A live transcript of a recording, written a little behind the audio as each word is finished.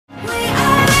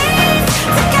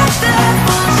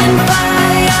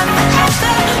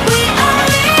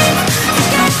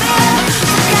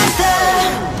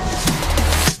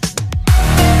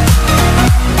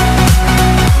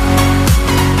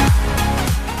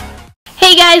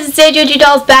Hey guys, it's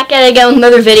AGNDM back at it again with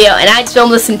another video, and I just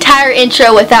filmed this entire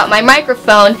intro without my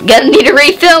microphone. Gonna need to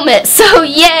refilm it, so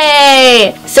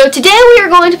yay! So today we are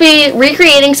going to be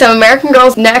recreating some American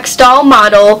Girl's Next Doll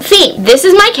model theme. This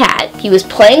is my cat. He was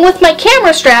playing with my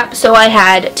camera strap, so I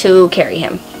had to carry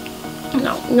him.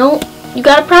 No, you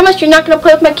gotta promise you're not gonna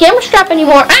play with my camera strap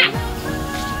anymore. Ah!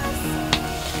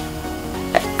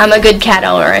 I'm a good cat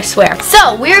owner, I swear.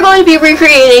 So, we are going to be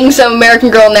recreating some American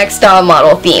Girl Next Doll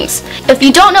model themes. If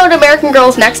you don't know what American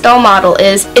Girl's Next Doll model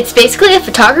is, it's basically a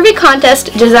photography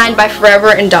contest designed by Forever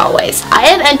and Dollways. I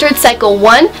have entered Cycle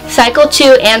 1, Cycle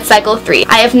 2, and Cycle 3.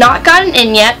 I have not gotten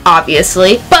in yet,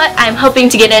 obviously, but I'm hoping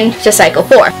to get into Cycle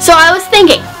 4. So I was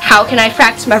thinking, how can I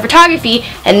practice my photography?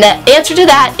 And the answer to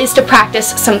that is to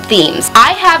practice some themes.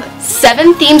 I have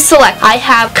 7 themes select. I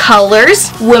have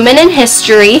colors, women in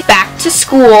history, back to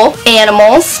school,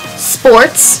 animals,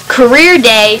 sports, career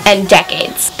day, and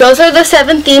decades. Those are the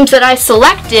 7 themes that I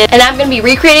selected, and I'm going to be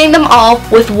recreating them all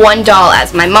with one doll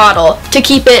as my model to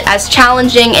keep it as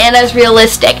challenging and as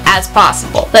realistic as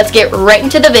possible. Let's get right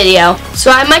into the video.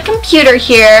 So I have my computer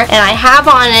here, and I have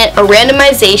on it a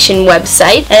randomization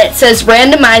website, and it says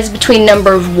randomize between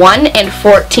numbers 1 and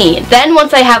 14. Then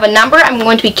once I have a number, I'm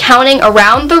going to be counting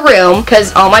around the room,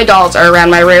 because all my dolls are around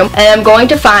my room, and I'm going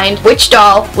to find which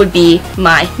doll would be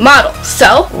my model.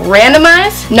 So,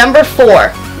 randomize number 4.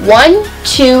 1,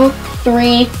 2,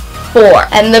 3, 4.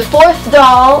 And the 4th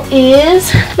doll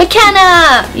is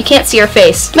McKenna! You can't see her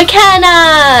face.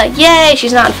 McKenna! Yay!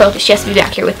 She's not in focus. She has to be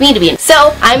back here with me to be in.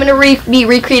 So, I'm going to be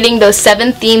recreating those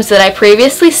 7 themes that I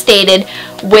previously stated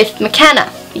with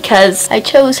McKenna, because I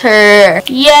chose her.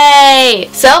 Yay!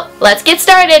 So, let's get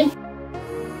started.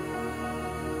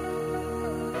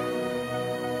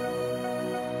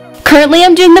 Currently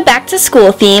I'm doing the back to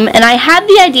school theme, and I had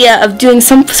the idea of doing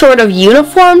some sort of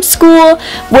uniform school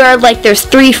where like there's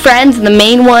 3 friends and the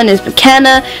main one is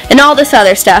McKenna and all this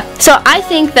other stuff. So I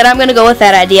think that I'm going to go with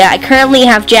that idea. I currently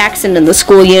have Jackson in the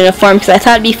school uniform because I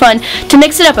thought it'd be fun to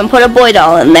mix it up and put a boy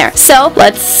doll in there. So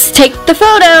let's take the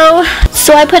photo.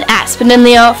 So I put Aspen in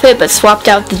the outfit but swapped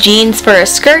out the jeans for a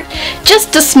skirt.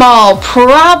 Just a small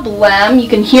problem. You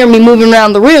can hear me moving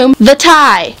around the room. The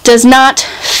tie does not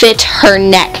fit her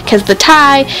neck because the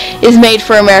tie is made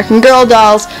for American Girl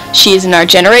dolls. She is an Our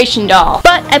Generation doll.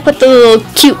 But I put the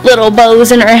little cute little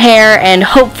bows in her hair, and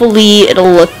hopefully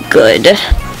it'll look good.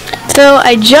 So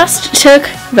I just took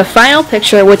the final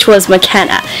picture, which was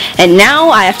McKenna, and now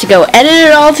I have to go edit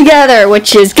it all together,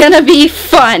 which is gonna be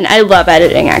fun. I love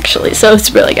editing actually, so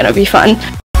it's really gonna be fun.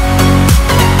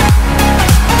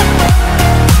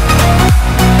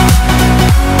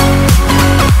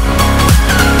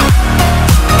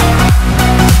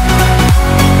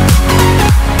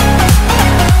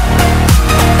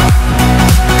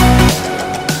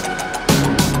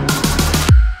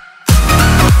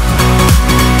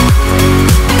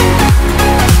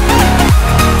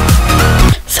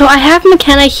 So I have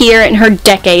McKenna here in her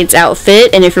decades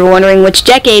outfit, and if you're wondering which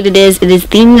decade it is the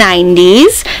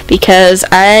 90s, because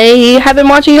I have been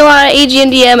watching a lot of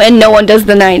AGNDM and no one does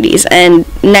the 90s, and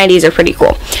 90s are pretty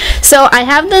cool. So I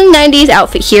have the 90s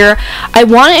outfit here. I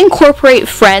want to incorporate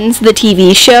Friends, the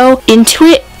TV show, into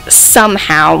it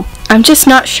somehow. I'm just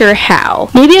not sure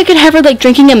how. Maybe I could have her like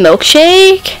drinking a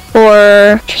milkshake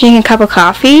or drinking a cup of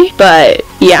coffee, but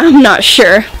yeah, I'm not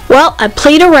sure. Well, I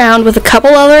played around with a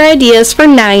couple other ideas for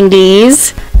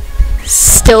 90s.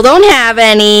 Still don't have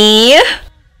any.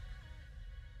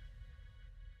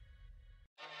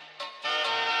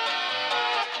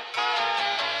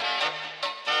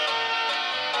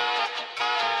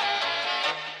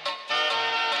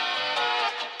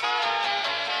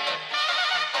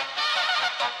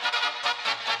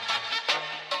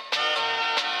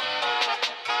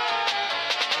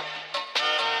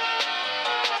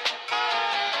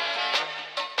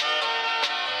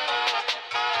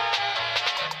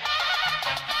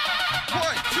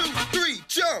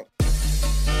 Jump!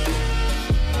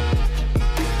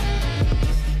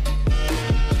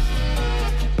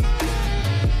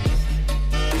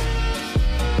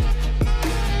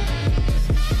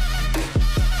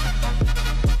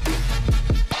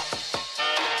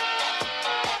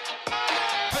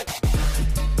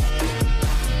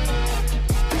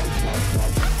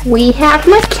 We have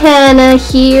McKenna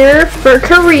here for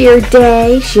career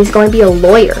day. She's going to be a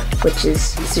lawyer, which is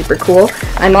super cool.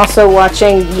 I'm also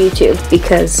watching YouTube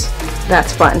because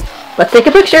that's fun. Let's take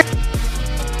a picture.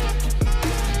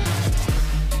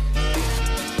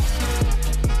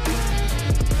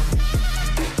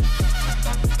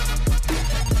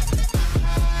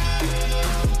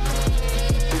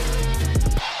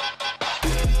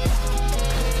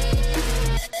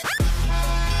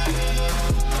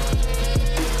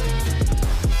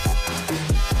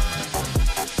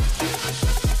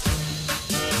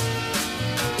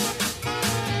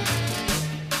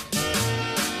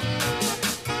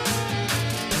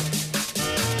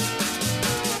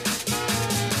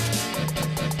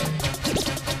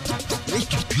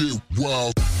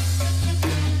 Whoa.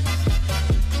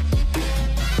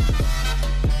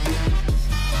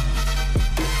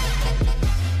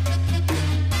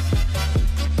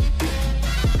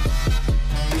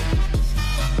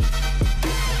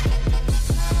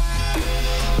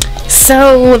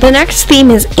 So the next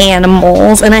theme is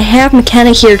animals, and I have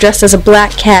McKenna here dressed as a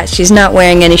black cat. She's not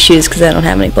wearing any shoes because I don't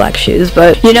have any black shoes,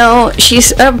 but you know,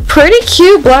 she's a pretty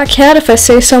cute black cat if I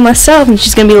say so myself, and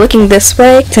she's going to be looking this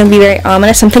way. It's going to be very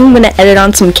ominous. I'm thinking I'm going to edit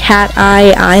on some cat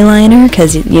eye eyeliner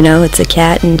because, you know, it's a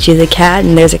cat and she's a cat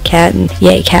and there's a cat and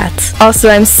yay cats. Also,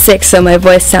 I'm sick, so my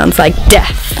voice sounds like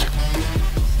death.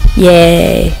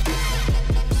 Yay.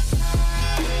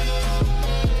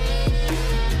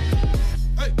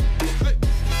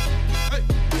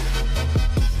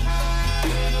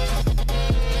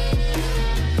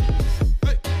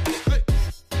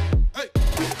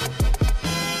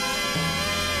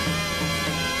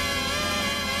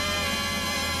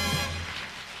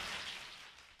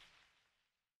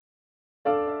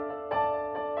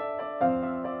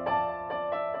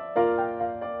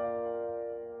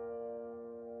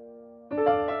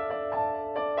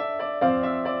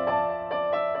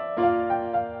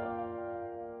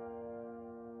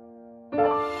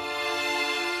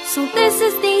 So this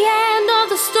is the end of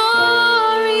the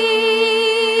story.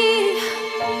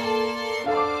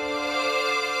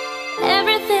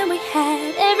 Everything we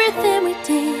had, everything we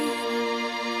did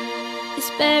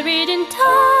is buried in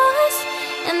dust,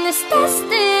 and this dust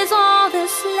is all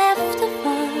that's left of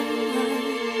us.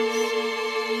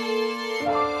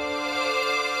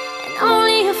 And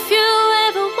only a few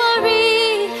ever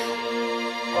worried,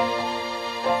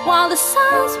 while the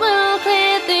signs will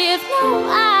clear. They have no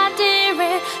idea.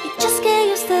 You just get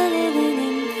used to living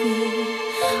in fear.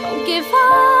 Don't give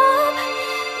up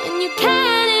when you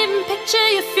can't even picture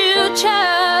your future.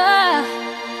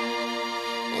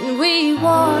 And we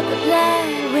walk the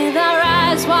planet with our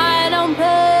eyes wide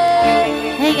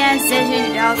open. Hey guys, it's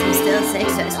AGNDM. I'm still sick,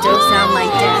 so I still sound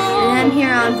like death. And I'm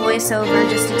here on voiceover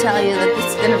just to tell you that this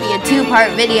is going to be a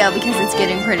two-part video because it's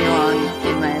getting pretty long,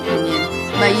 in my opinion.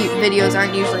 My videos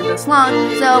aren't usually this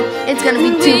long, so it's gonna be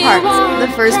two parts.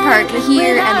 The first part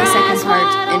here and the second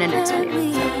part in the next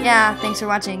video. So yeah, thanks for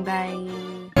watching, bye.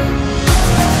 It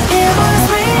was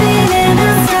raining in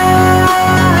the skies.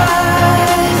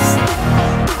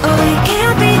 Oh, we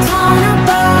can't be torn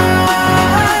apart.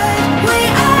 We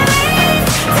are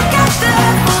linked together,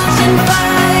 pushing fire.